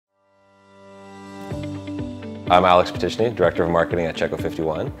I'm Potichnyj, Director of Marketing at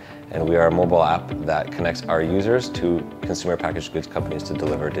Checkout, and we are a mobile app that connects our users to consumer packaged goods companies to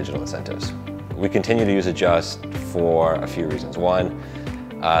deliver digital incentives. We continue to use Adjust for a few reasons. One,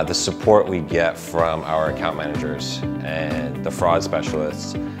 the support we get from our account managers and the fraud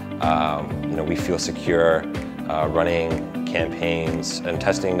specialists. We feel secure running campaigns and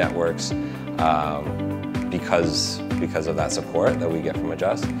testing networks because of that support that we get from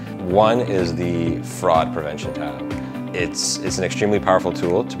Adjust. One is the fraud prevention tab. It's an extremely powerful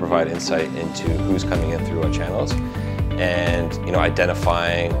tool to provide insight into who's coming in through our channels and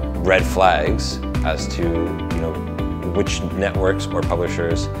identifying red flags as to which networks or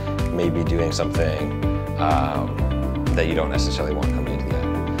publishers may be doing something that you don't necessarily want coming into the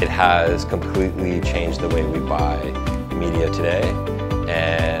app. It has completely changed the way we buy media today,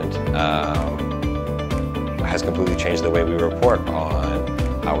 and has completely changed the way we report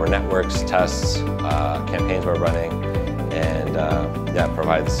on our networks, tests, campaigns we're running, and that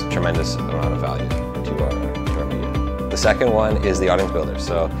provides tremendous amount of value to our media. The second one is the audience builder.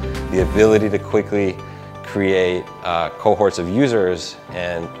 So the ability to quickly create cohorts of users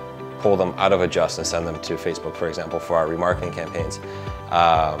and pull them out of Adjust and send them to Facebook, for example, for our remarketing campaigns,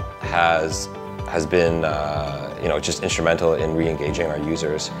 has been just instrumental in re-engaging our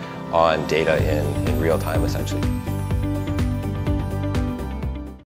users on data in real time, essentially.